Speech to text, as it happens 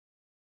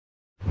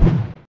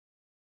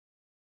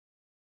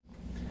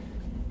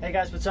Hey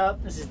guys, what's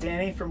up? This is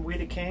Danny from We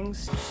the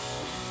Kings.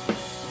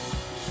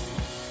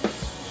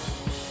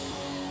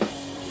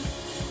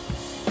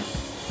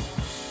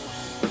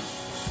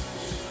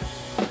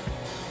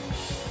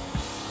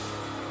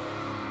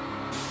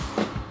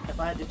 If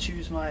I had to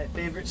choose my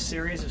favorite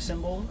series of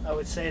cymbal, I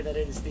would say that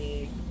it's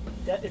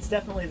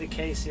definitely the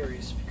K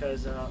series,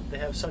 because they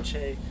have such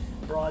a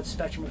broad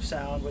spectrum of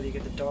sound, whether you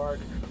get the dark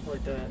or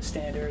the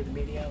standard, the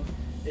medium.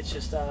 It's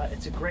just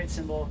it's a great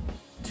cymbal.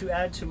 To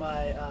add to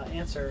my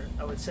answer,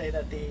 I would say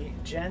that the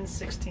Gen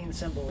 16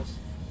 cymbals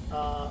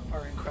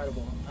are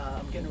incredible.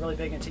 I'm getting really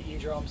big into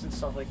E-drums and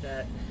stuff like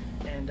that,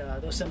 and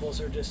those cymbals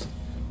are just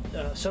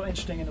so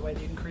interesting in the way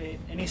that you can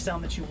create any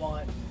sound that you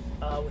want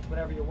with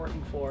whatever you're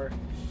working for,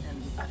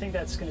 and I think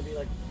that's going to be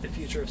like the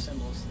future of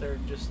cymbals. They're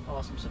just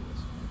awesome cymbals.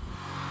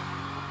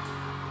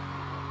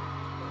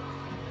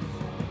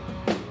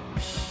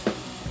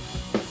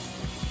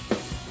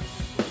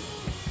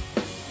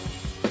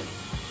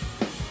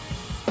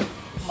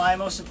 My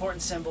most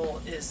important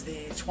cymbal is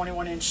the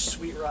 21-inch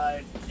Sweet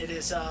Ride. It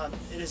is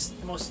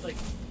the most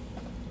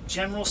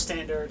general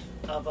standard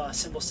of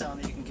cymbal sound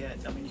that you can get.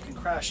 I mean, you can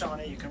crash on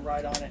it, you can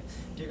ride on it.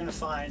 You're going to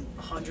find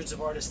hundreds of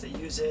artists that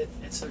use it.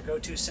 It's their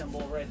go-to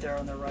cymbal right there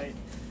on the right.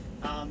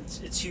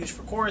 It's huge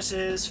for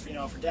choruses, for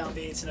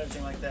downbeats and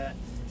everything like that.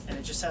 And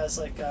it just has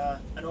like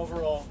an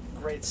overall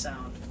great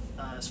sound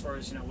as far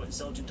as what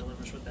Zildjian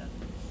delivers with that.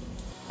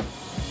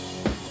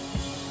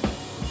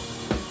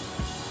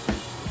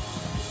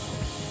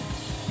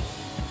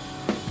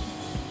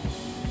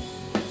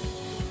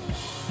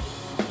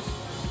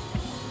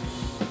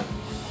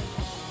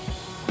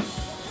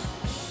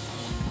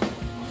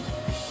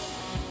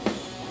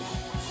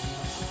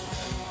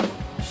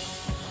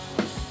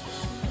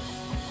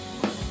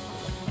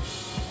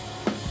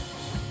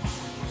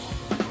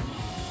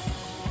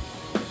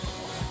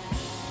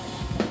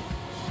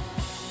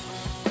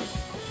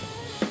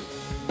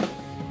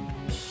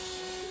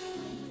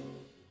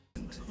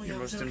 Your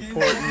most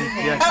important,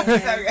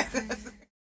 yeah.